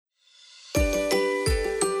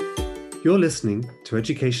You're listening to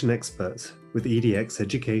Education Experts with EDX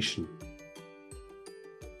Education.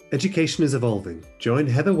 Education is evolving. Join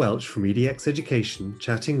Heather Welch from EDX Education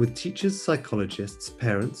chatting with teachers, psychologists,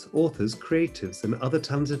 parents, authors, creatives, and other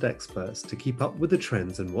talented experts to keep up with the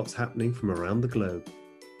trends and what's happening from around the globe.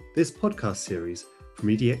 This podcast series from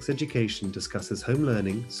EDX Education discusses home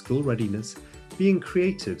learning, school readiness, being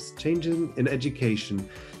creatives, changing in education,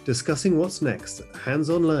 discussing what's next,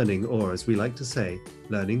 hands-on learning, or as we like to say,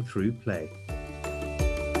 learning through play.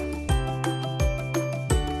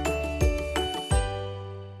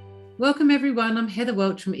 Welcome everyone, I'm Heather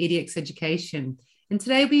Welch from EDX Education, and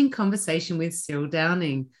today we'll be in conversation with Cyril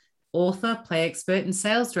Downing, author, play expert and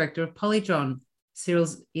sales director of Polydron. Cyril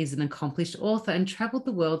is an accomplished author and travelled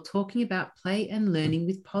the world talking about play and learning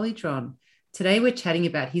with Polydron. Today we're chatting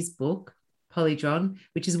about his book, Polydron,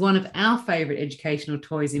 which is one of our favourite educational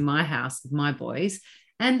toys in my house with my boys,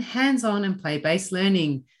 and hands-on and play-based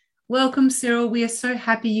learning. Welcome, Cyril. We are so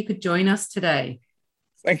happy you could join us today.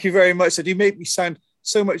 Thank you very much. And you make me sound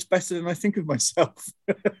so much better than I think of myself.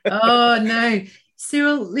 Oh, no.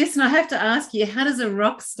 Cyril, listen, I have to ask you, how does a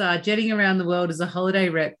rock star jetting around the world as a holiday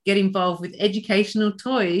rep get involved with educational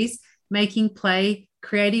toys, making play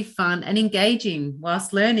creative, fun, and engaging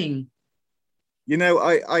whilst learning? You know,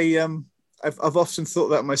 I've often thought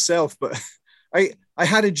that myself, but I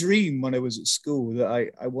had a dream when I was at school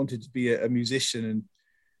that I wanted to be a musician, and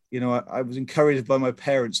you know I was encouraged by my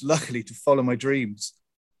parents, luckily, to follow my dreams,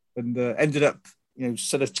 and ended up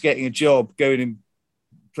sort of getting a job, going and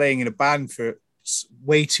playing in a band for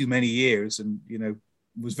way too many years, and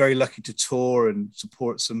was very lucky to tour and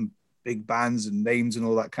support some big bands and names and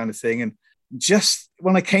all that kind of thing. And just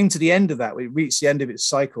when I came to the end of that, we reached the end of its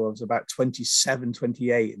cycle. I was about 27,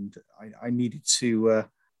 28, and I needed to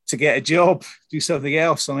get a job, do something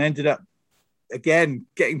else. And I ended up, again,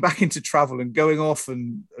 getting back into travel and going off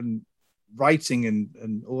and writing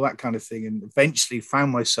and all that kind of thing. And eventually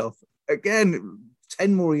found myself, again,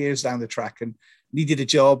 10 more years down the track and needed a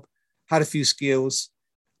job, had a few skills,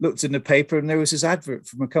 looked in the paper, and there was this advert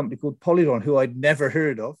from a company called Polydron, who I'd never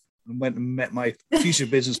heard of. And went and met my future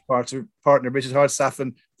business partner, Richard Hardstaff,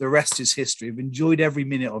 and the rest is history. I've enjoyed every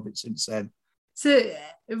minute of it since then. So,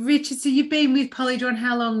 Richard, you've been with Polydron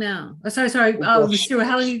how long now? Oh, sorry. Cyril, how long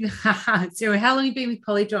have you been with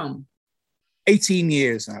Polydron? 18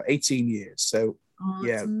 years now. 18 years. So,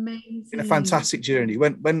 yeah, amazing. Been a fantastic journey.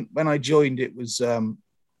 When I joined, it was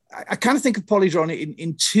I kind of think of Polydron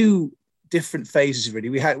in two different phases, really.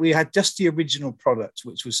 We had just the original product,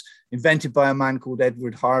 which was invented by a man called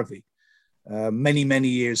Edward Harvey many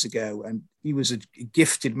years ago, and he was a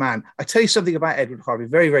gifted man. I tell you something about Edward Harvey,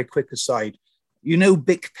 very, very quick aside. You know,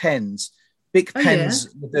 Bic pens with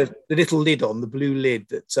the little lid on, the blue lid,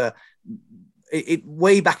 that it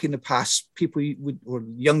way back in the past, people or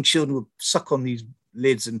young children would suck on these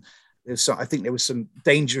lids, and I think there was some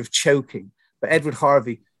danger of choking. But Edward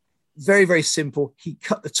Harvey, very, very simple. He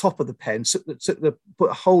cut the top of the pen, put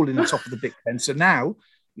a hole in the top of the Bic pen. So now,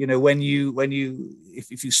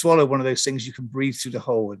 if you swallow one of those things, you can breathe through the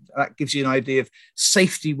hole. And that gives you an idea of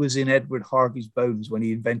safety was in Edward Harvey's bones when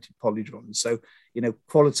he invented Polydron. So,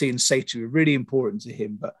 quality and safety were really important to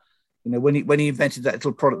him. But, when he invented that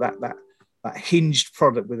little product, that hinged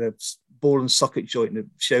product with a ball and socket joint that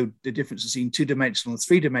showed the difference between two-dimensional and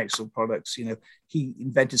three-dimensional products, he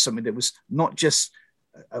invented something that was not just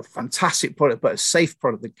a fantastic product, but a safe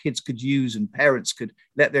product that kids could use and parents could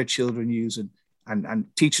let their children use, and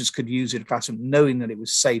teachers could use it in a classroom, knowing that it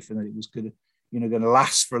was safe and that it was going to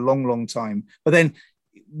last for a long time. But then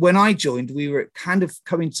when I joined, we were kind of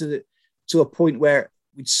coming to a point where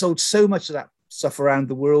we'd sold so much of that stuff around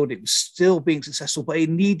the world. It was still being successful, but it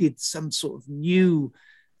needed some sort of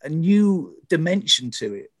a new dimension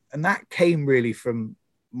to it. And that came really from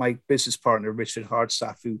my business partner, Richard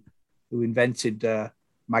Hardstaff, who invented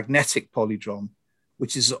magnetic Polydron,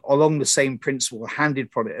 which is along the same principle. A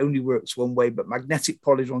handed product only works one way, but magnetic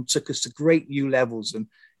Polydron took us to great new levels. And,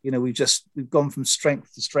 we've gone from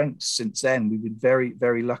strength to strength since then. We've been very,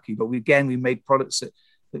 very lucky. But we made products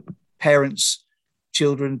that parents,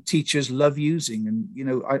 children, teachers love using. And,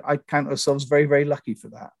 I count ourselves very, very lucky for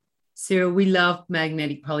that. Cyril, we love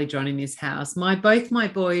magnetic Polydron in this house. Both my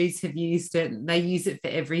boys have used it. They use it for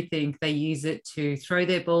everything. They use it to throw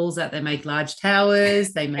their balls out. They make large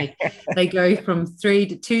towers. They go from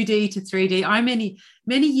 2D to 3D.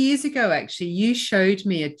 Many years ago, actually, you showed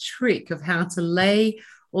me a trick of how to lay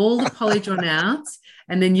all the Polydron out,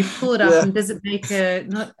 and then you pull it up, and does it make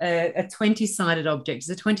not a 20-sided object? Is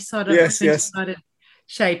it a 20-sided? Yes.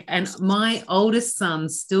 shape. And my oldest son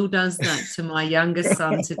still does that to my youngest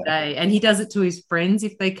son today. And he does it to his friends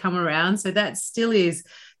if they come around. So that still is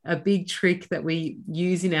a big trick that we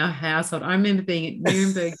use in our household. I remember being at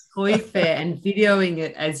Nuremberg Toy Fair and videoing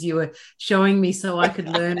it as you were showing me so I could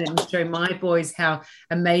learn it and show my boys how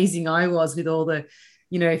amazing I was with all the,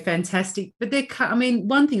 fantastic. But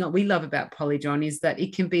one thing that we love about Polydron is that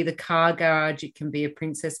it can be the car garage, it can be a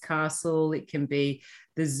princess castle, it can be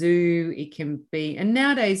the zoo, it can be, and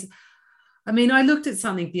nowadays, I looked at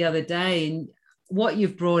something the other day, and what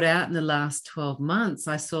you've brought out in the last 12 months,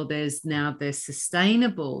 I saw there's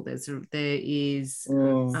sustainable.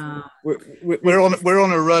 We're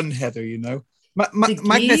on a run, Heather.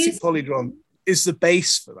 Magnetic Polydron is the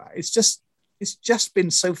base for that. It's just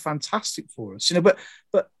been so fantastic for us,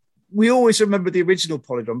 But we always remember the original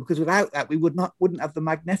Polydron, because without that we wouldn't have the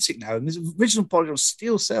magnetic now. And the original Polydron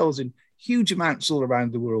still sells in huge amounts all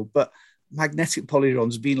around the world, but magnetic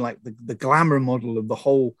Polydron's been like the glamour model of the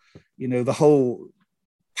whole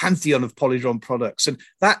pantheon of Polydron products. And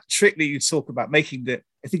that trick that you talk about, making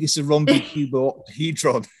I think it's the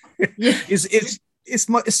rhombicubohedron,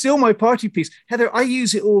 it's still my party piece. Heather, I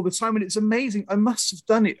use it all the time and it's amazing. I must have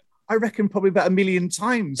done it, I reckon, probably about 1 million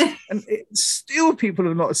times, and still people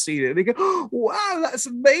have not seen it. They go, "Oh, wow, that's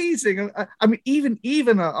amazing!"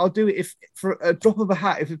 Even I'll do it if for a drop of a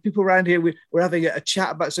hat. If people around here we're having a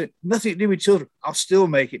chat about something nothing to do with children, I'll still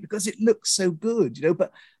make it because it looks so good,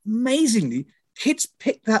 But amazingly, kids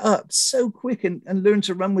pick that up so quick and learn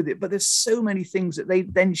to run with it. But there's so many things that they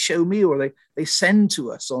then show me, or they send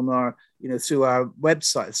to us on our, through our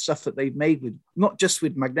website, stuff that they've made with, not just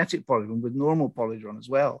with magnetic Polydron, with normal Polydron as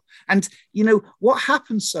well. And, what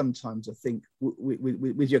happens sometimes, I think,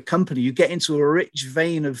 with your company, you get into a rich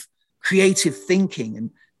vein of creative thinking.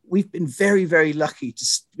 And we've been very, very lucky to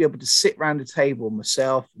be able to sit around the table,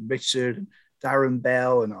 myself and Richard and Darren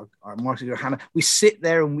Bell and our marketer Hannah. We sit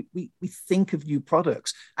there and we think of new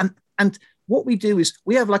products. And what we do is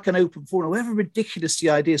we have like an open forum. Whatever ridiculous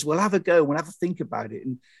the ideas, we'll have a go, we'll have a think about it.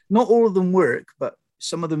 And not all of them work, but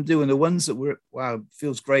some of them do. And the ones that work, wow, it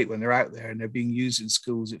feels great when they're out there and they're being used in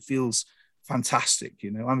schools. It feels fantastic,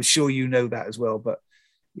 I'm sure you know that as well. But,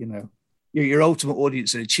 your ultimate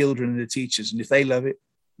audience are the children and the teachers. And if they love it,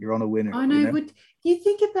 you're on a winner. I know. But you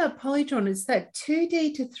think about Polydron, it's that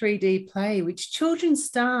 2D to 3D play, which children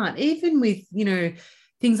start, even with,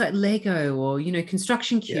 things like Lego or,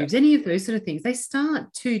 construction cubes, any of those sort of things. They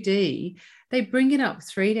start 2D, they bring it up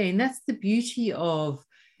 3D. And that's the beauty of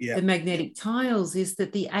the magnetic tiles, is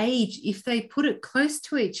that the age, if they put it close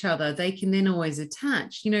to each other, they can then always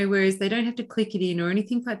attach, whereas they don't have to click it in or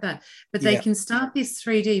anything like that. But they can start this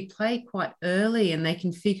 3D play quite early and they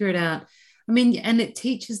can figure it out. And it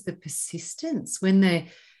teaches the persistence when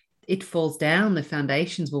it falls down, the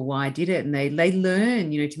foundations, well, why did it? And they learn,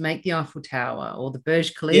 to make the Eiffel Tower or the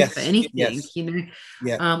Burj Khalifa, anything,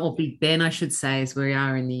 or Big Ben, I should say, as we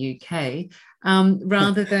are in the UK,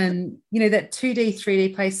 rather than, that 2D,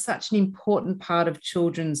 3D play is such an important part of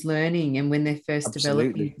children's learning and when they're first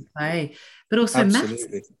developing play, but also maths.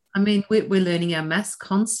 We're learning our maths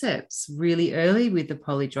concepts really early with the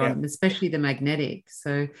Polydron, especially the magnetic.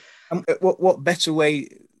 So what better way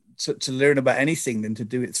to learn about anything than to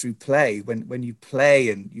do it through play? When you play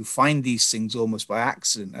and you find these things almost by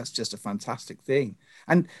accident, that's just a fantastic thing.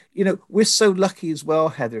 And, we're so lucky as well,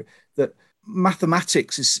 Heather, that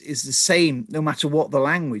mathematics is the same no matter what the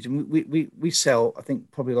language. And we sell, I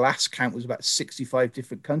think probably the last count was about 65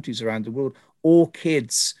 different countries around the world, all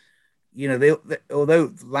kids.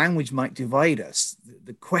 Although language might divide us,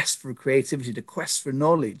 the quest for creativity, the quest for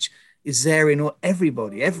knowledge is there in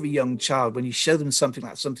everybody, every young child. When you show them something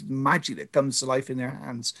magic that comes to life in their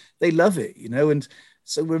hands, they love it, and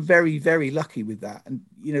so we're very, very lucky with that. And,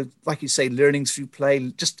 like you say, learning through play,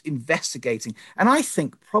 just investigating. And I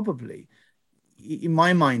think probably, in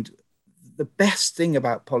my mind, the best thing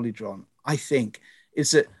about Polydron, I think,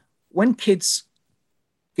 is that when kids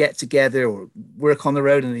get together or work on their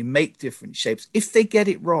own and they make different shapes, if they get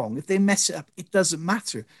it wrong, if they mess it up, it doesn't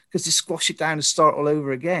matter, because they squash it down and start all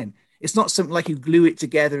over again. It's not something like you glue it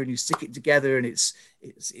together and you stick it together and it's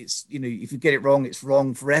if you get it wrong, it's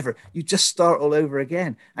wrong forever. You just start all over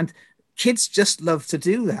again. And kids just love to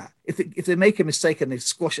do that. If they make a mistake and they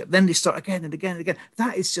squash it, then they start again and again and again.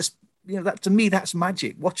 That is just, that to me, that's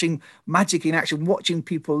magic. Watching magic in action, watching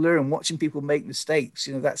people learn, watching people make mistakes.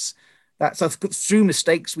 That's through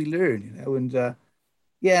mistakes we learn. And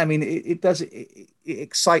it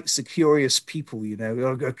excites the curious people,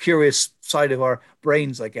 a curious side of our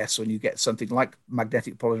brains, I guess, when you get something like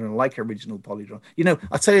magnetic Polydron, like original Polydron.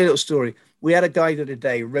 I'll tell you a little story. We had a guy the other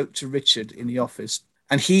day wrote to Richard in the office,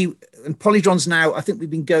 and Polydron's now, I think we've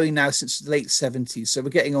been going now since the late 70s. So we're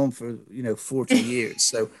getting on for, 40 years.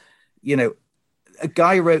 So, a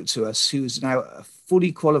guy wrote to us who is now a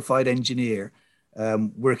fully qualified engineer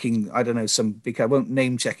working, I don't know, some big, I won't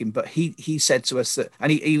name check him, but he said to us that,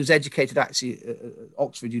 and he was educated actually at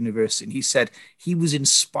Oxford University, and he said he was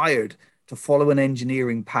inspired to follow an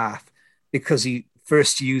engineering path because he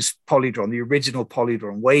first used Polydron, the original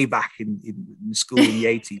Polydron, way back in school in the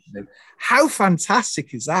 80s. You know, how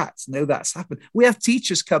fantastic is that to know that's happened? We have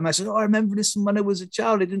teachers come and say, oh, I remember this when I was a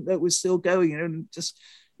child. I didn't know it was still going, you know, and just,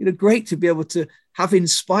 you know, great to be able to have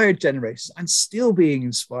inspired generations and still being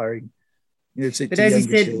inspiring. You know, but as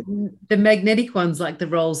you said, the magnetic one's like the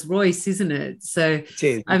Rolls Royce, isn't it? So,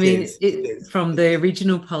 from the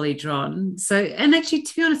original Polydron. So, and actually,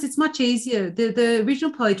 to be honest, it's much easier. The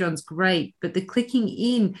original Polydron's great, but the clicking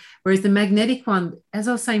in, whereas the magnetic one, as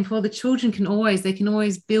I was saying before, the children can always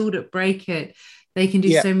build it, break it. They can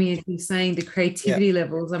do so many things, saying the creativity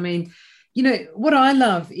levels. I mean, you know, what I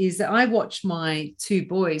love is that I watch my two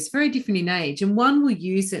boys, very different in age, and one will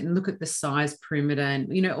use it and look at the size perimeter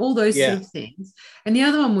and, you know, all those sort of things. And the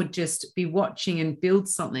other one would just be watching and build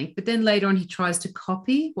something. But then later on, he tries to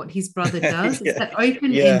copy what his brother does. It's that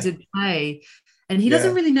open-ended play. And he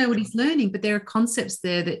doesn't really know what he's learning, but there are concepts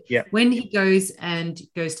there that when he goes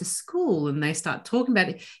to school and they start talking about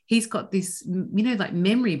it, he's got this, you know, like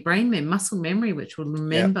memory, brain memory, muscle memory, which will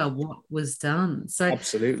remember what was done. So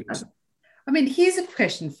absolutely. I mean, here's a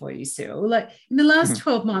question for you, Cyril. Like in the last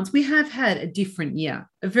 12 months, we have had a different year,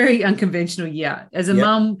 a very unconventional year. As a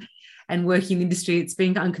mum and working in the industry, it's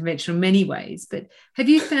been unconventional in many ways. But have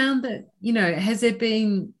you found that, you know, has there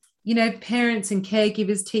been, you know, parents and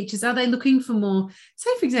caregivers, teachers, are they looking for more, say,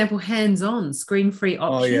 for example, hands-on, screen-free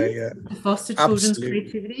options to foster children's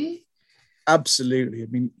creativity? Absolutely. I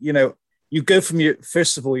mean, you know, you go from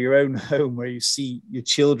first of all, your own home where you see your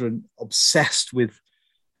children obsessed with,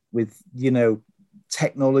 you know,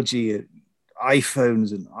 technology,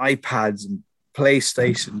 iPhones and iPads and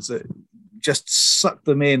PlayStations that just suck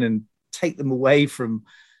them in and take them away from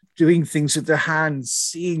doing things with their hands,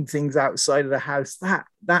 seeing things outside of the house. That,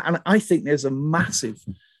 and I think there's a massive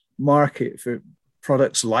market for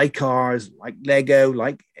products like ours, like Lego,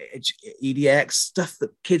 like EDX, stuff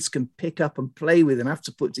that kids can pick up and play with and have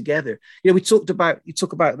to put together. You know, you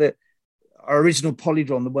talk about our original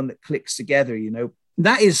Polydron, the one that clicks together, you know.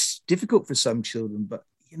 That is difficult for some children, but,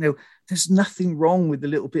 you know, there's nothing wrong with a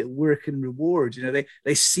little bit of work and reward. You know,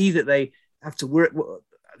 they see that they have to work,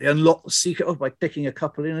 they unlock the secret by picking a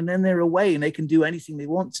couple in, and then they're away and they can do anything they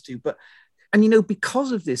want to do. But, and, you know,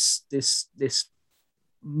 because of this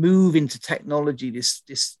move into technology,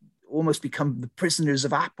 this almost become the prisoners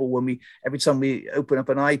of Apple when every time we open up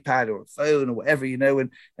an iPad or a phone or whatever, you know, and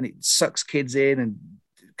it sucks kids in and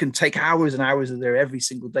can take hours and hours of their every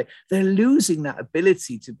single day. They're losing that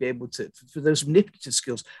ability to be able to, for those manipulative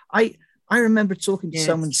skills. I remember talking to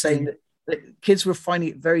someone saying that kids were finding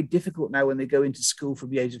it very difficult now when they go into school from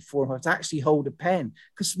the age of 4 or 5 to actually hold a pen,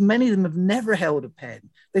 because many of them have never held a pen.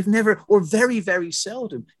 They've never, or very, very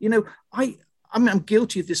seldom. You know, I'm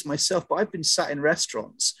guilty of this myself, but I've been sat in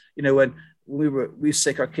restaurants, you know, when we used to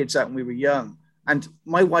take our kids out when we were young, and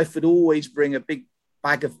my wife would always bring a big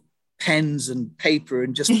bag of pens and paper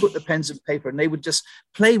and just put the pens and paper and they would just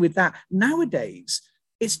play with that. Nowadays,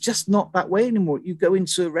 it's just not that way anymore. You go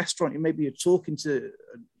into a restaurant, maybe you're talking to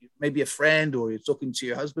maybe a friend or you're talking to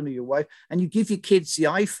your husband or your wife, and you give your kids the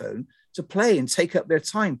iPhone to play and take up their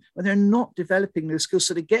time when they're not developing those skills.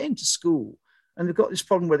 So they get into school and they've got this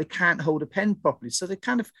problem where they can't hold a pen properly. So they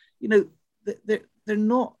kind of, you know, they're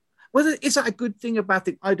not, whether is that a good thing or bad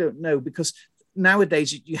thing, I don't know, because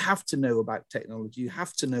nowadays you have to know about technology, you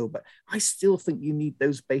have to know, but I still think you need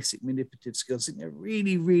those basic manipulative skills. I think they're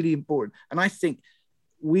really, really important. And I think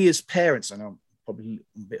we as parents, I know I'm probably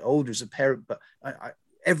a bit older as a parent, but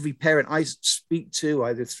every parent I speak to,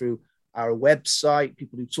 either through our website,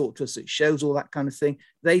 people who talk to us, it shows all that kind of thing,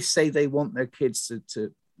 they say they want their kids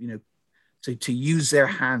to you know, to use their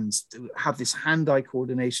hands, to have this hand-eye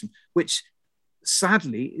coordination, which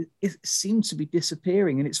sadly it seems to be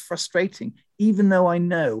disappearing, and it's frustrating. Even though I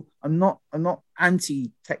know I'm not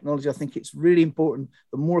anti-technology, I think it's really important.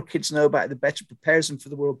 The more kids know about it, the better it prepares them for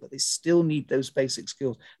the world. But they still need those basic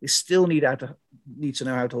skills. They still need to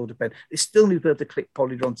know how to hold a pen. They still need to be able to click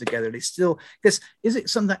Polydron together. They still, because is it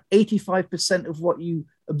something that 85% of what you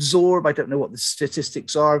absorb? I don't know what the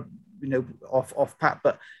statistics are, you know, off pat,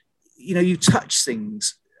 but you know, you touch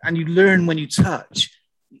things and you learn when you touch.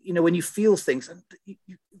 You know, when you feel things, and it'd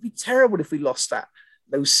be terrible if we lost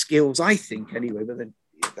those skills, I think, anyway. But then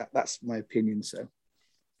that's my opinion. So,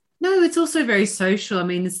 No, it's also very social. I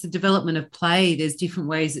mean, it's the development of play. There's different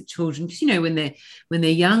ways that children, because when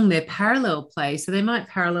they're young, they're parallel play. So they might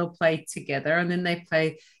parallel play together, and then they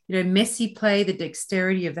play, messy play, the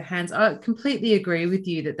dexterity of the hands. I completely agree with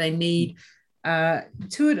you that they need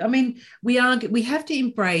to it. I mean, we have to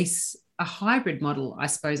embrace a hybrid model. I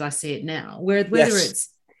suppose I see it now, whether Yes. it's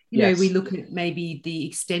we look at maybe the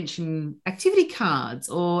extension activity cards,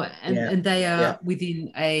 and they are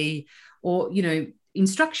within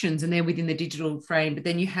instructions, and they're within the digital frame, but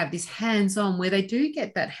then you have this hands-on where they do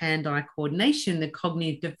get that hand-eye coordination, the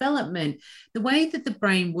cognitive development, the way that the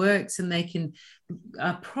brain works, and they can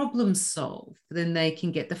problem solve. Then they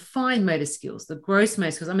can get the fine motor skills, the gross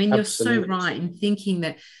motor skills. I mean, Absolutely. You're so right in thinking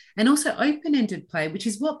that. And also open-ended play, which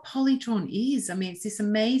is what Polytron is. I mean, it's this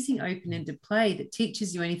amazing open-ended play that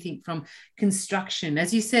teaches you anything from construction.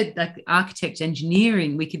 As you said, like architecture,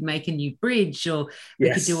 engineering, we could make a new bridge, or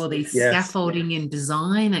we could do all these scaffolding and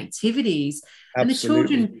design activities. Absolutely. And the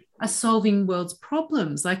children are solving world's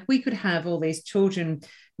problems. Like we could have all these children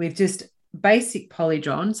with just basic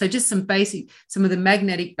Polytron. So just some of the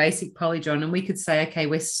magnetic basic Polytron. And we could say, okay,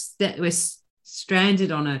 we're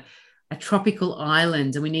stranded on a tropical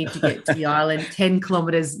island, and we need to get to the island 10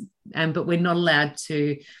 kilometers, but we're not allowed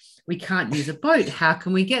to, we can't use a boat. How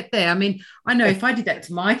can we get there? I mean, I know if I did that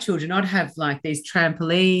to my children, I'd have like these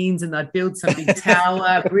trampolines, and I'd build some big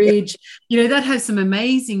tower, bridge, that'd have some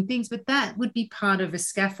amazing things, but that would be part of a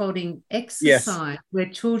scaffolding exercise where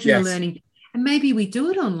children are learning. And maybe we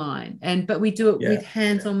do it online, but we do it with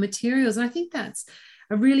hands-on materials. And I think that's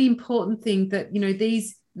a really important thing, that,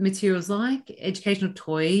 these materials like educational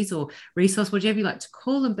toys or resource, whatever you like to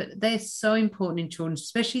call them, but they're so important in children,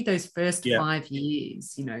 especially those first 5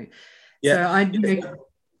 years, So I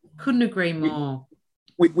couldn't agree more.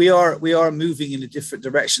 We are moving in a different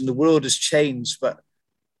direction. The world has changed, but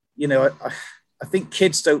I think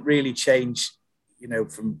kids don't really change,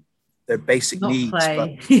 from their basic needs.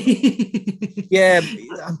 Play.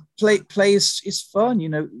 But play is fun.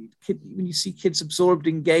 When you see kids absorbed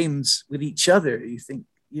in games with each other, you think,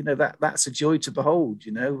 that's a joy to behold,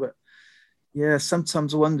 but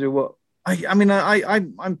sometimes I wonder what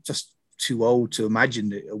I'm just too old to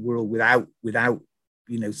imagine a world without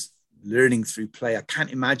learning through play. I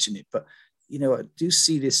can't imagine it, but I do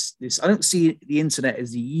see this I don't see the internet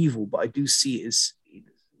as the evil, but I do see it as, you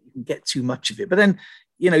can get too much of it, but then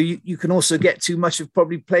you can also get too much of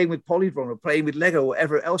probably playing with Polytron or playing with Lego or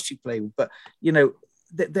whatever else you play with, but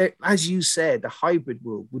as you said, the hybrid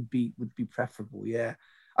world would be preferable.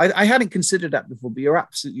 I hadn't considered that before, but you're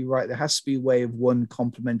absolutely right. There has to be a way of one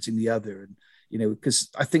complementing the other, and because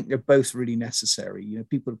I think they're both really necessary.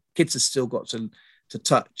 Kids have still got to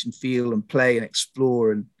touch and feel and play and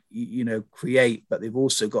explore and create, but they've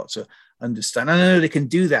also got to understand. I know they can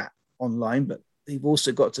do that online, but they've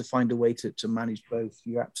also got to find a way to manage both.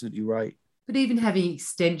 You're absolutely right. But even having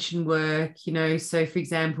extension work, so for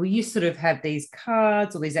example, you sort of have these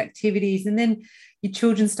cards or these activities, and then your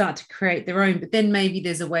children start to create their own, but then maybe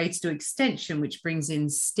there's a way to do extension, which brings in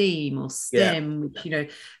STEAM or STEM, which,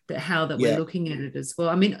 we're looking at it as well.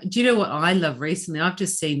 I mean, do you know what I love recently? I've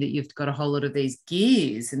just seen that you've got a whole lot of these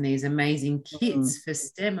gears and these amazing kits for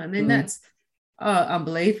STEM. I mean, that's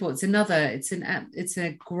unbelievable. It's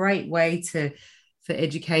a great way for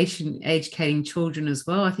educating children as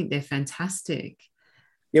well. I think they're fantastic.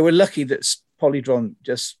 Yeah, we're lucky that Polytron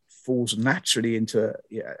just falls naturally into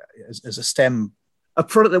as a STEM, a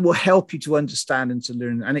product that will help you to understand and to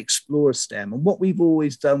learn and explore STEM. And what we've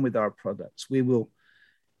always done with our products, we will,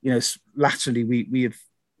 laterally we have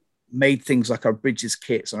made things like our Bridges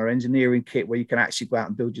kits, our engineering kit, where you can actually go out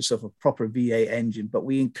and build yourself a proper V8 engine. But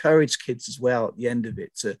we encourage kids as well at the end of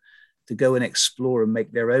it to go and explore and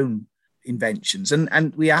make their own inventions,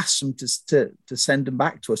 and we ask them to send them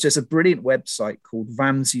back to us. There's a brilliant website called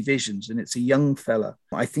Ramsey Visions, and it's a young fella.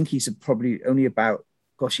 I think he's probably only about,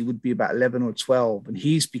 he would be about 11 or 12, and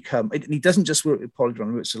he's become, and he doesn't just work with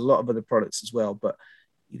Polytron, he works with a lot of other products as well, but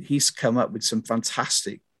he's come up with some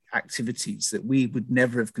fantastic activities that we would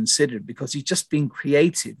never have considered, because he's just been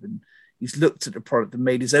creative and he's looked at the product and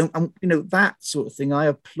made his own, and that sort of thing I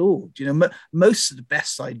applaud. Most of the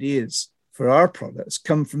best ideas for our products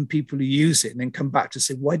come from people who use it and then come back to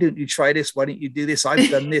say, why don't you try this? Why don't you do this? I've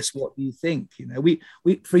done this. What do you think? We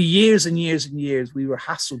for years and years and years, we were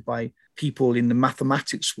hassled by people in the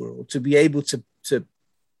mathematics world to be able to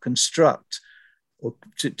construct or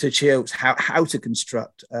to show how to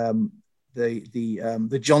construct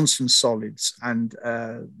the Johnson solids and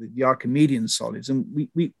the Archimedean solids. And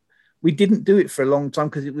we didn't do it for a long time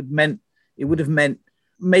because it would have meant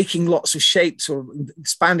making lots of shapes or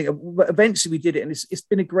expanding. But eventually we did it, and it's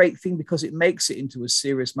been a great thing because it makes it into a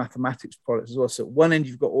serious mathematics product as well. So at one end,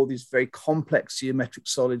 you've got all these very complex geometric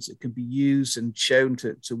solids that can be used and shown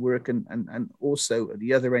to work. And also at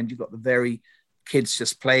the other end, you've got the very kids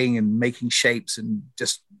just playing and making shapes and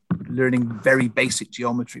just learning very basic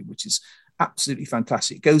geometry, which is absolutely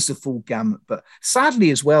fantastic. It goes the full gamut. But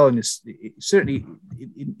sadly as well, and certainly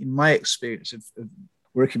in my experience of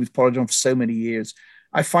working with Polytron for so many years,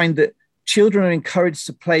 I find that children are encouraged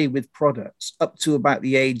to play with products up to about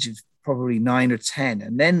the age of probably 9 or 10.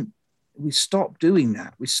 And then we stop doing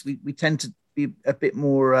that. We tend to be a bit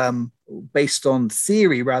more based on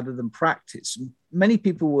theory rather than practice. Many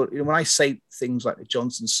people will, when I say things like the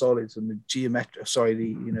Johnson solids and the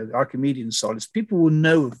the Archimedean solids, people will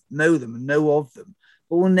know them and know of them,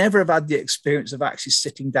 but will never have had the experience of actually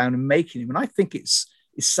sitting down and making them. And I think it's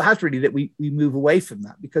sad really that we move away from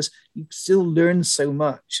that, because you still learn so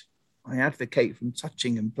much. I advocate from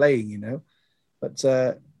touching and playing, but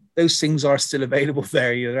those things are still available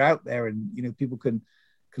there. They're out there, and people can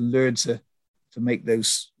learn to make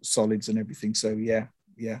those solids and everything. So yeah.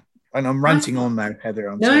 And I'm ranting on now,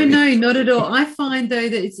 Heather. No, not at all. I find though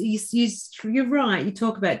that you're right. You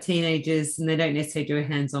talk about teenagers and they don't necessarily do a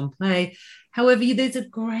hands-on play. However, there's a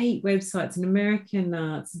great website. It's an American,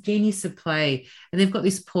 it's Genius of Play, and they've got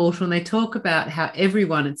this portal, and they talk about how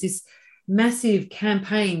it's this massive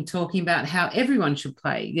campaign talking about how everyone should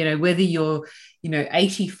play, whether you're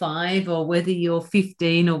 85 or whether you're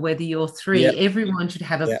 15 or whether you're 3, everyone should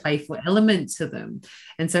have a playful element to them.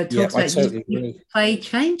 And so it talks about play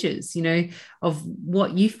changes, of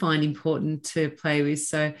what you find important to play with.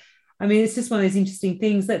 So I mean, it's just one of those interesting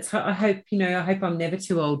things. I hope I'm never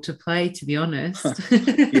too old to play, to be honest.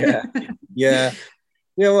 Yeah.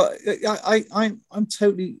 Well, I'm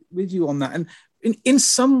totally with you on that. And in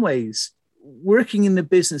some ways, working in the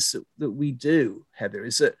business that we do, Heather,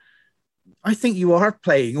 is that I think you are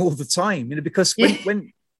playing all the time, because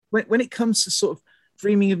when it comes to sort of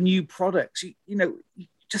dreaming of new products, you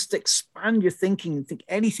just expand your thinking and think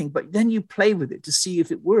anything, but then you play with it to see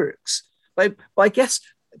if it works. But I guess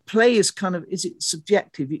play is is it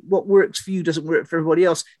subjective? What works for you doesn't work for everybody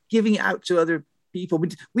else. Giving it out to other people.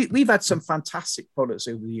 We've had some fantastic products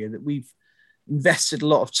over the year that we've invested a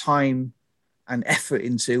lot of time and effort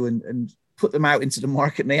into and put them out into the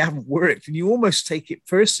market, and they haven't worked. And you almost take it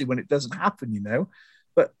personally when it doesn't happen,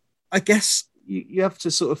 But I guess you have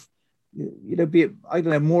to sort of, be, I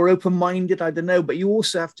don't know, more open-minded, I don't know. But you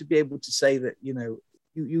also have to be able to say that, you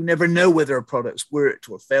never know whether a product's worked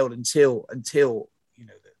or failed until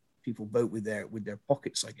people vote with their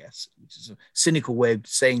pockets, I guess, which is a cynical way of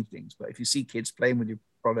saying things. But if you see kids playing with your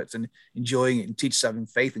products and enjoying it and teachers having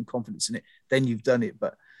faith and confidence in it, then you've done it.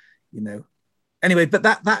 But anyway, but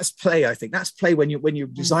that's play. I think that's play when you're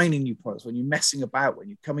designing new products, when you're messing about, when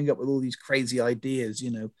you're coming up with all these crazy ideas,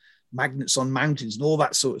 magnets on mountains and all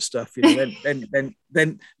that sort of stuff. Then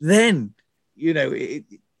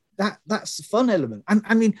that's the fun element. And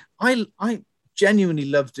I mean, I genuinely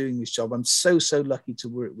love doing this job. I'm so lucky to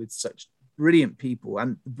work with such brilliant people,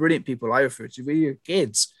 and the brilliant people I refer to really are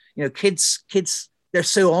kids. Kids, they're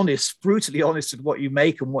so honest, brutally honest with what you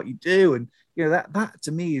make and what you do, and that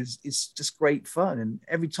to me is just great fun. And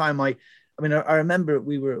every time I remember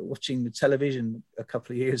we were watching the television a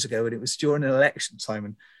couple of years ago, and it was during an election time,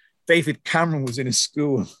 and David Cameron was in a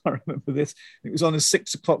school. I remember this. It was on the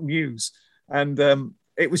 6 o'clock news, and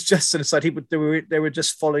it was just an aside. They were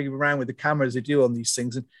just following him around with the camera as they do on these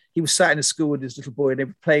things. And he was sat in a school with his little boy, and they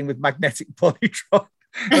were playing with magnetic polytron.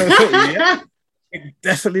 And I thought, yeah, it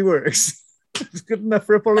definitely works. It's good enough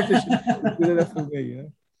for a politician. It's good enough for me,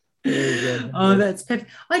 Oh, that's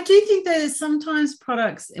perfect. I do think there's sometimes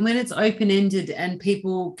products, and when it's open-ended and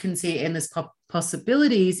people can see endless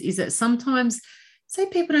possibilities, is that sometimes, say,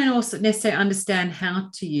 people don't also necessarily understand how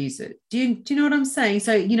to use it. Do you know what I'm saying?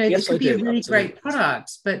 So, yes, it could be a really great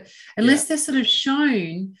product, but unless they're sort of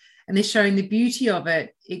shown and they're showing the beauty of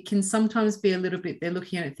it, it can sometimes be a little bit, they're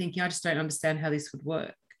looking at it thinking, I just don't understand how this would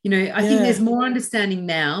work. I think there's more understanding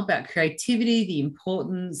now about creativity, the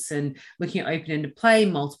importance, and looking at open-ended play,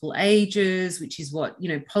 multiple ages, which is what,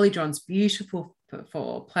 Polytron's beautiful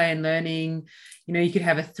for play and learning. You could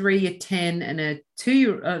have a 3, a 10, and a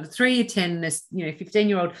 3, a 10, and a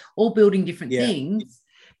 15-year-old all building different things.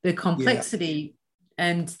 The complexity,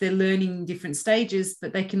 and they're learning different stages,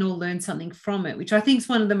 but they can all learn something from it, which I think is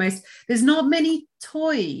one of the most. There's not many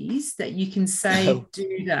toys that you can say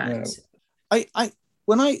do that. No.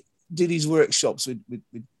 When I do these workshops with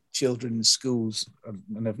children in schools,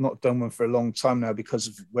 and I've not done one for a long time now because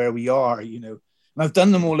of where we are, and I've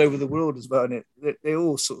done them all over the world as well, and they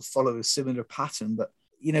all sort of follow a similar pattern. But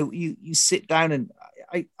you sit down, and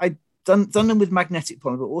I done them with magnetic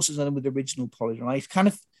polygon, but also done them with original polygon. I kind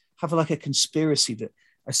of have like a conspiracy that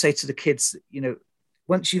I say to the kids that,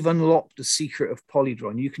 once you've unlocked the secret of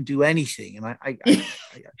Polydron, you can do anything. And I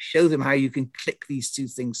show them how you can click these two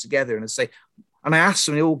things together. And I ask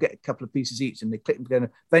them, they all get a couple of pieces each, and they click them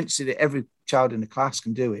together. Eventually, every child in the class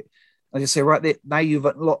can do it. I just say, right there, now you've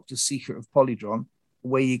unlocked the secret of Polydron.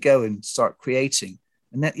 Away you go and start creating.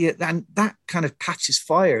 And that kind of catches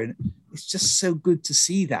fire. And it's just so good to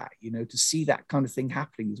see that, to see that kind of thing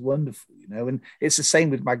happening is wonderful, And it's the same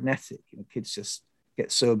with magnetic. Kids just get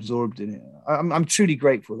so absorbed in it. I'm truly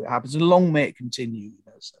grateful that it happens, and long may it continue.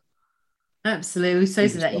 So. Absolutely. So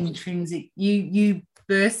that intrinsic, you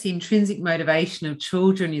burst the intrinsic motivation of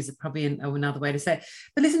children is probably another way to say it.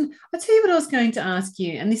 But listen, I'll tell you what I was going to ask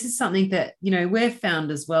you, and this is something that we've found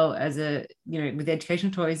as well as with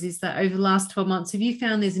educational toys, is that over the last 12 months, have you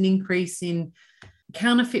found there's an increase in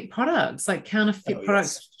counterfeit products,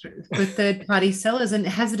 products for third-party sellers, and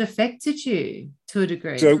has it affected you to a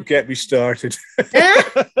degree? Don't get me started. Okay.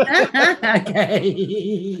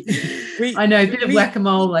 I know, a bit of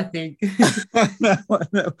whack-a-mole, I think.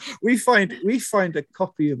 No. We find a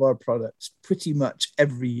copy of our products pretty much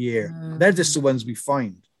every year. They're just the ones we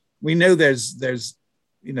find. We know there's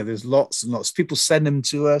lots and lots. People send them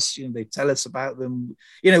to us. They tell us about them.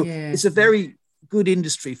 It's a very good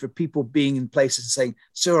industry for people being in places and saying,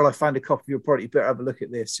 Cyril, I found a copy of your product, you better have a look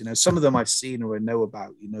at this. Some of them I've seen or I know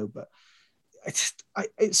about, but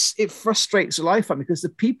it frustrates the life out of me, because the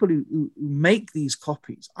people who make these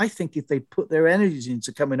copies, I think if they put their energies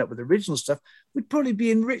into coming up with original stuff, would probably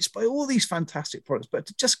be enriched by all these fantastic products. But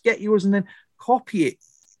to just get yours and then copy it,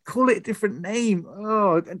 call it a different name,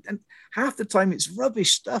 and half the time it's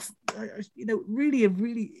rubbish stuff, really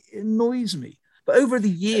annoys me. But over the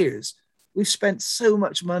years, we've spent so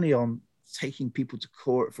much money on taking people to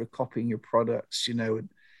court for copying your products, and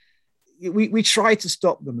we try to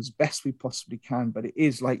stop them as best we possibly can. But it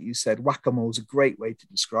is, like you said, whack-a-mole is a great way to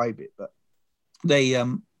describe it. But we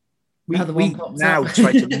now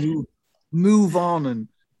try to move on and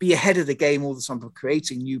be ahead of the game all the time for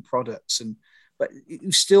creating new products. But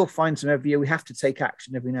you still find them every year. We have to take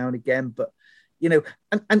action every now and again. But,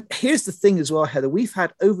 and here's the thing as well, Heather, we've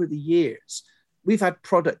had over the years, we've had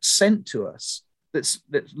products sent to us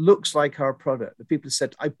that looks like our product. The people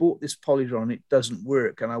said, I bought this Polydron, it doesn't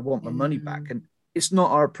work, and I want my money back. And it's not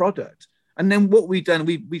our product. And then what we've done,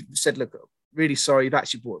 we said, look, really sorry, you've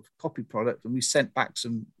actually bought a copy product, and we sent back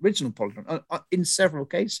some original Polydron in several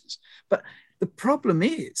cases. But the problem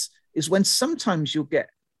is when sometimes you'll get,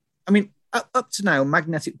 up to now,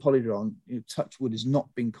 magnetic Polydron, touch wood, has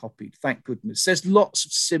not been copied. Thank goodness. There's lots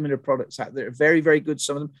of similar products out there. Very, very good.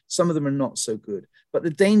 Some of them are not so good. But the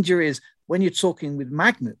danger is when you're talking with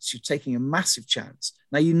magnets, you're taking a massive chance.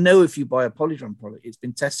 Now, if you buy a Polydron product, it's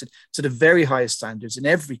been tested to the very highest standards in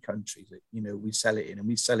every country that, we sell it in, and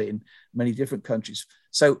we sell it in many different countries.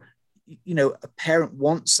 So, a parent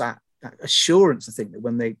wants that assurance, I think, that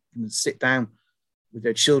when they sit down with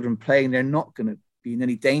their children playing, they're not going to be in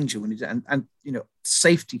any danger and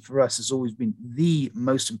safety for us has always been the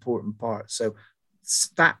most important part. So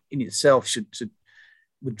that in itself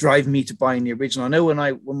would drive me to buying the original. I know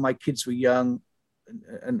when my kids were young,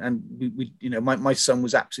 and we my son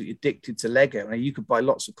was absolutely addicted to Lego. Now, you could buy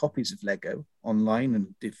lots of copies of Lego online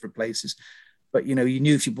and different places, but you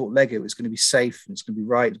knew if you bought Lego, it was going to be safe and it's going to be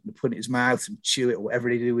right. It's going to put it in his mouth and chew it or whatever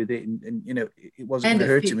they do with it, and it wasn't going to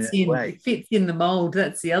hurt him in any way. It fits in the mold.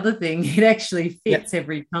 That's the other thing. It actually fits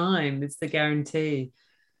every time. It's the guarantee.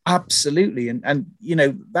 Absolutely, and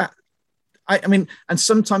that. And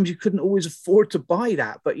sometimes you couldn't always afford to buy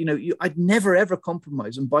that, but I'd never ever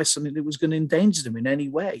compromise and buy something that was going to endanger them in any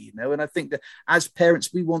way. And I think that as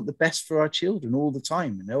parents, we want the best for our children all the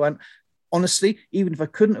time. And honestly, even if I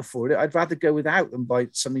couldn't afford it, I'd rather go without than buy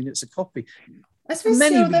something that's a copy. For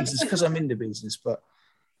many reasons, because I'm in the business, but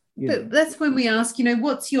that's when we ask,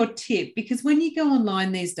 what's your tip? Because when you go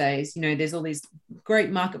online these days, there's all these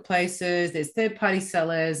great marketplaces, there's third-party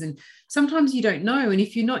sellers, and sometimes you don't know. And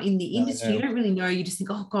if you're not in the industry, you don't really know. You just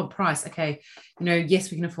think, oh God, price. Okay,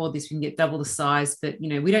 yes, we can afford this. We can get double the size, but we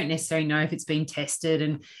don't necessarily know if it's been tested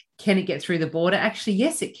and can it get through the border? Actually,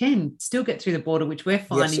 yes, it can still get through the border, which we're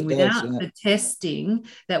finding without the testing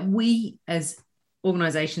that we as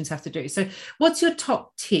organizations have to do. So what's your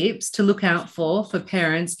top tips to look out for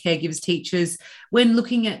parents, caregivers, teachers when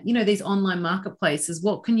looking at these online marketplaces?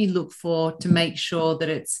 What can you look for to make sure that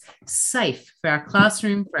it's safe for our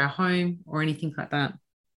classroom, for our home, or anything like that?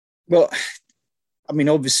 Well,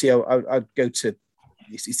 obviously I'd go to,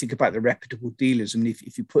 you think about the reputable dealers.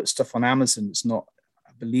 If you put stuff on Amazon, it's not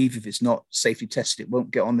believe if it's not safety tested, it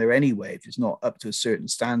won't get on there anyway if it's not up to a certain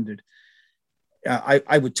standard.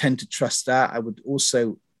 I would tend to trust that. I would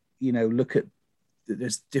also, look at,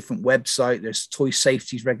 there's different websites, there's toy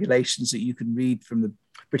safety regulations that you can read from the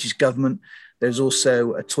British government. There's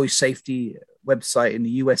also a toy safety website in the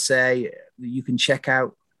USA that you can check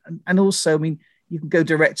out. And also, you can go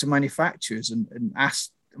direct to manufacturers and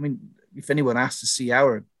ask, if anyone asks to see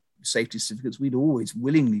our safety certificates, we'd always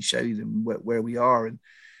willingly show them where we are. And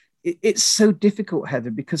it's so difficult,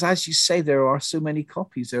 Heather, because as you say, there are so many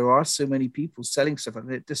copies, there are so many people selling stuff, and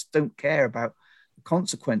they just don't care about the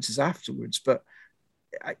consequences afterwards. But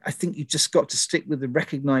I think you've just got to stick with the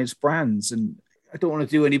recognized brands. And I don't want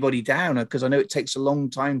to do anybody down, because I know it takes a long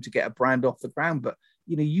time to get a brand off the ground, but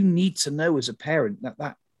you need to know as a parent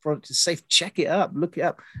that product is safe. Check it up, look it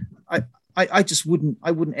up. I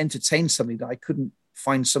wouldn't entertain something that I couldn't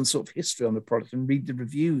find some sort of history on the product and read the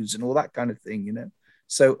reviews and all that kind of thing,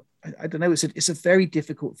 So I don't know. It's a very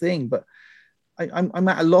difficult thing, but I'm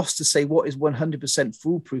at a loss to say what is 100%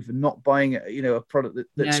 foolproof and not buying a product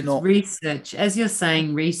that's not. Research, as you're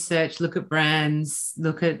saying, research, look at brands,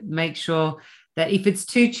 make sure that if it's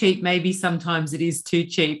too cheap, maybe sometimes it is too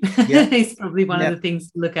cheap. Yeah. It's probably one of the things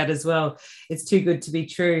to look at as well. It's too good to be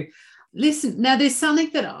true. Listen, now there's something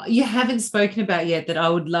that you haven't spoken about yet that I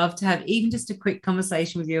would love to have even just a quick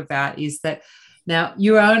conversation with you about, is that now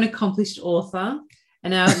you are an accomplished author,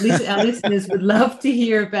 and our listeners would love to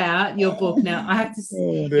hear about your book. Now, I have to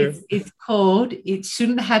say, it's called It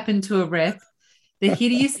Shouldn't Happen to a Rep, The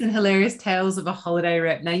Hideous and Hilarious Tales of a Holiday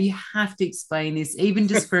Rep. Now, you have to explain this, even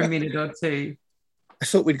just for a minute or two. I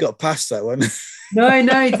thought we'd got past that one.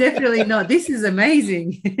 No, definitely not. This is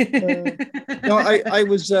amazing.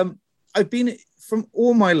 I've been, from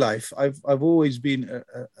all my life, I've always been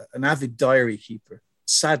an avid diary keeper.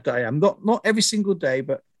 Sad that I am. Not every single day,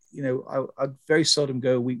 but I'd very seldom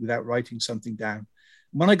go a week without writing something down.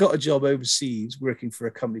 When I got a job overseas working for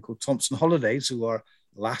a company called Thompson Holidays, who are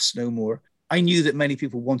alas no more, I knew that many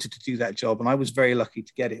people wanted to do that job, and I was very lucky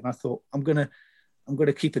to get it. And I thought, I'm going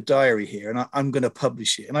to keep a diary here, and I'm going to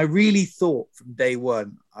publish it. And I really thought from day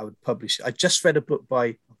one I would publish it. I just read a book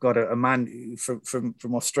by a man from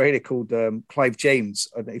Australia called Clive James.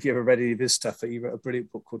 I don't know if you ever read any of his stuff. He wrote a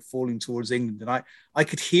brilliant book called Falling Towards England, and I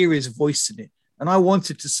could hear his voice in it. And I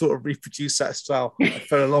wanted to sort of reproduce that style. I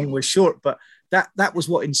fell a long way short, but that was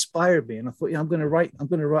what inspired me. And I thought, I'm going to write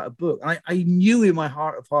a book. And I knew in my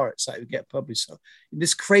heart of hearts that it would get published. So in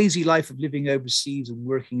this crazy life of living overseas and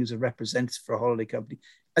working as a representative for a holiday company,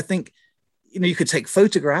 I think, you could take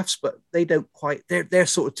photographs, but they don't quite, they're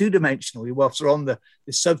sort of two-dimensional whilst they're on the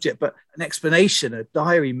subject, but an explanation, a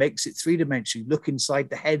diary makes it three-dimensional. Look inside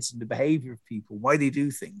the heads and the behavior of people, why they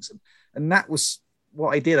do things. And that was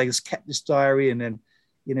what I did. I just kept this diary, and then,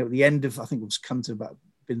 at the end of, I think it was come to about,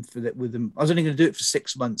 been through that with them. I was only going to do it for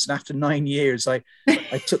 6 months, and after 9 years, I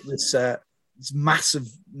took this massive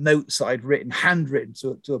notes that I'd written, handwritten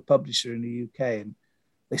to a publisher in the UK, and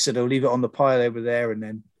they said, "Oh, leave it on the pile over there." And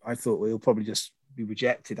then I thought, well, it'll probably just be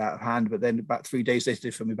rejected out of hand. But then about 3 days later,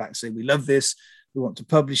 they phoned me back saying, "We love this. We want to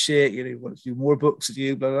publish it. We want to do more books with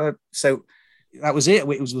you." Blah, blah, blah. So that was it.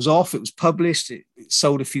 It was off. It was published. It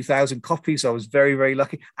sold a few thousand copies. I was very, very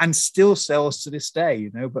lucky, and still sells to this day.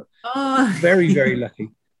 But very, very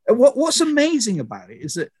lucky. And what's amazing about it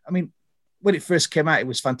is that, when it first came out, it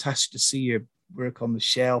was fantastic to see your work on the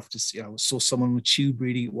shelf. To see, I saw someone on the tube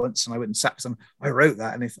reading it once, and I went and sat with them. I wrote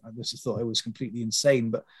that, and I just thought I was completely insane.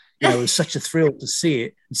 But it was such a thrill to see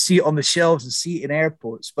it and see it on the shelves and see it in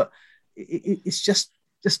airports. But it's just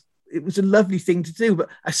it was a lovely thing to do. But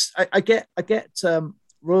I get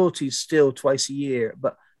royalties still twice a year,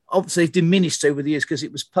 but obviously they've diminished over the years because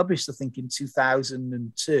it was published, I think, in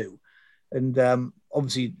 2002, and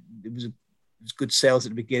obviously it was good sales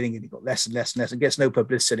at the beginning, and it got less and less and less. It gets no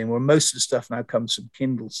publicity anymore. Most of the stuff now comes from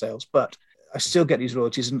Kindle sales, but I still get these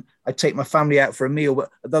royalties, and I take my family out for a meal.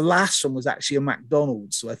 But the last one was actually a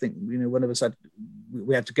McDonald's, so I think one of us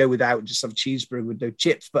we had to go without and just have a cheeseburger with no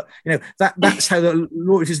chips. But that's how the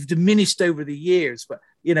royalties have diminished over the years. But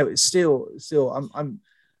it's still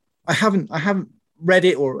I haven't read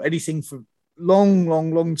it or anything for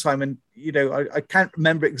long time, and I can't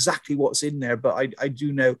remember exactly what's in there, but I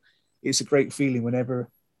do know it's a great feeling whenever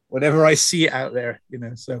I see it out there.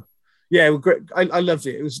 So yeah, it was great. I loved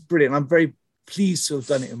it. It was brilliant. I'm very pleased to have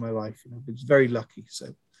done it in my life. I was very lucky.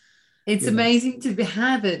 So it's amazing to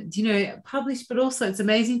have it, published, but also it's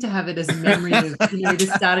amazing to have it as a memory of,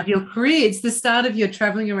 the start of your career. It's the start of your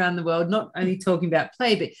traveling around the world, not only talking about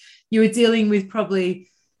play, but you were dealing with probably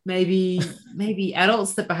maybe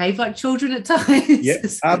adults that behave like children at times. Yeah,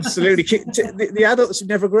 absolutely. The adults who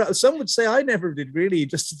never grew up. Some would say I never did really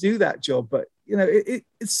just to do that job, but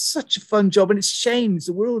it's such a fun job, and it's changed.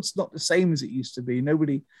 The world's not the same as it used to be.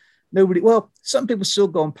 Nobody. Well, some people still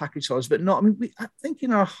go on package holidays, but not. I mean, I think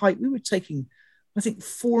in our height we were taking, I think,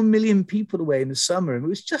 4 million people away in the summer, and it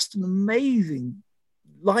was just an amazing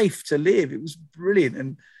life to live. It was brilliant,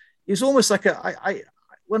 and it was almost like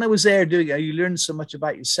when I was there doing it, you learn so much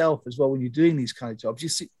about yourself as well when you're doing these kind of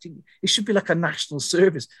jobs. It should be like a national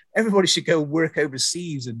service. Everybody should go work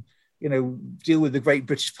overseas and, deal with the great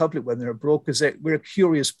British public when they're abroad, because we're a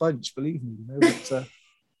curious bunch, believe me. It's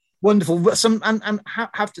wonderful. And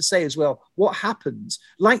have to say as well, what happens,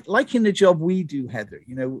 like in the job we do, Heather,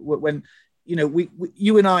 when,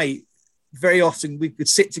 you and I, very often we could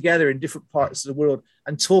sit together in different parts of the world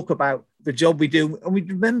and talk about the job we do. And we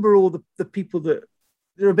remember all the people that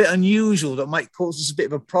they're a bit unusual, that might cause us a bit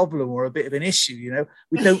of a problem or a bit of an issue.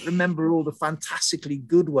 We don't remember all the fantastically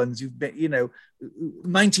good ones who've been,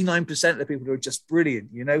 99% of the people who are just brilliant,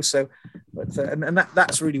 so, but, and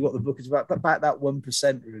that's really what the book is about that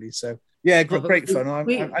 1%, really. So yeah, great fun.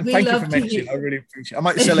 And thank you for mentioning it. I really appreciate it. I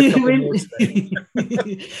might sell a couple more today.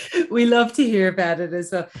 We love to hear about it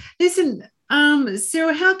as well. Listen,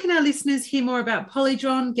 Cyril, how can our listeners hear more about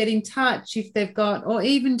Polydron, get in touch if they've got, or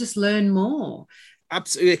even just learn more?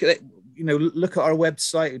 Absolutely. Look at our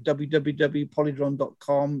website,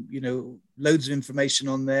 www.polydron.com, loads of information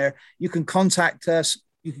on there. You can contact us.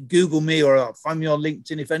 You can Google me or find me on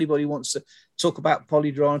LinkedIn. If anybody wants to talk about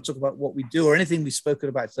Polydron, talk about what we do or anything we've spoken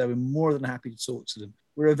about today, we're more than happy to talk to them.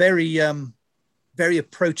 We're a very, very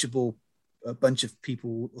approachable bunch of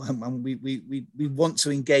people, and we want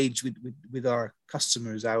to engage with our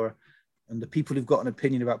customers, and the people who've got an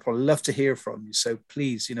opinion about Polydron. Love to hear from you. So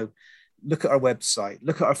please, look at our website,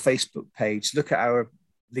 look at our Facebook page, look at our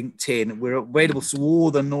LinkedIn. We're available through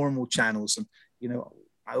all the normal channels, and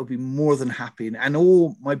I will be more than happy, and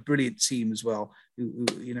all my brilliant team as well.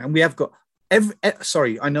 And we have got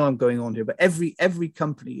sorry, I know I'm going on here, but every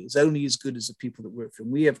company is only as good as the people that work for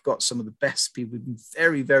them. We have got some of the best people. We've been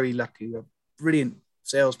very, very lucky. We have brilliant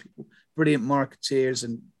salespeople, brilliant marketeers,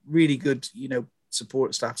 and really good,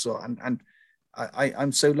 support staff as well. And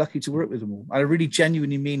I'm so lucky to work with them all. I really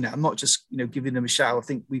genuinely mean that. I'm not just, giving them a shout. I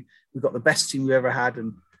think we've got the best team we've ever had,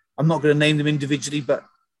 and I'm not going to name them individually, but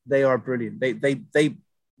they are brilliant.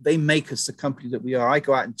 They make us the company that we are. I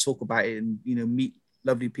go out and talk about it and, meet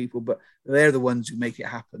lovely people, but they're the ones who make it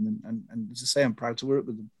happen. And as I say, I'm proud to work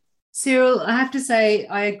with them. Cyril, I have to say,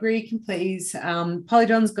 I agree completely.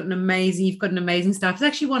 Polydron's got you've got an amazing staff. It's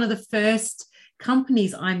actually one of the first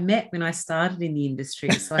companies I met when I started in the industry.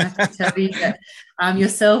 So I have to tell you that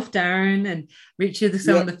yourself, Darren, and Richard are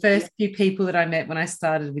some of the first few people that I met when I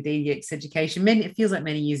started with EDX Education. It feels like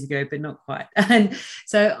many years ago, but not quite. And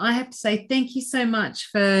so I have to say thank you so much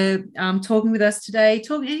for talking with us today.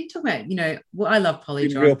 Talking about, I love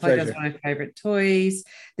Polydron. Polydron's one of my favourite toys.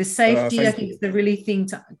 The safety, I think, is the really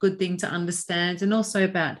good thing to understand, and also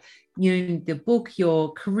about the book,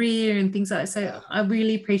 your career, and things like that. So I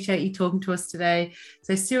really appreciate you talking to us today.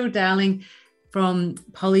 So Cyril Dowling from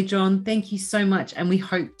Polydron, thank you so much, and we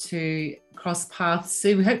hope to cross paths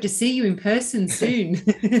soon. We hope to see you in person soon.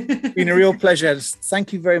 It's been a real pleasure.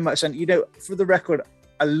 Thank you very much. And for the record,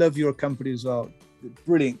 I love your company as well.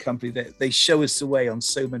 Brilliant company. They show us the way on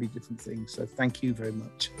so many different things. So thank you very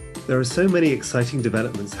much. There are so many exciting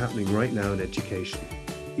developments happening right now in education.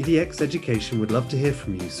 EDX Education would love to hear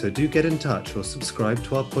from you, so do get in touch or subscribe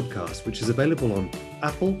to our podcast, which is available on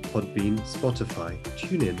Apple, Podbean, Spotify,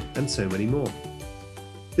 TuneIn, and so many more.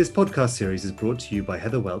 This podcast series is brought to you by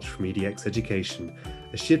Heather Welch from EDX Education,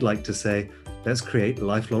 as she'd like to say, let's create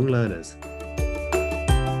lifelong learners.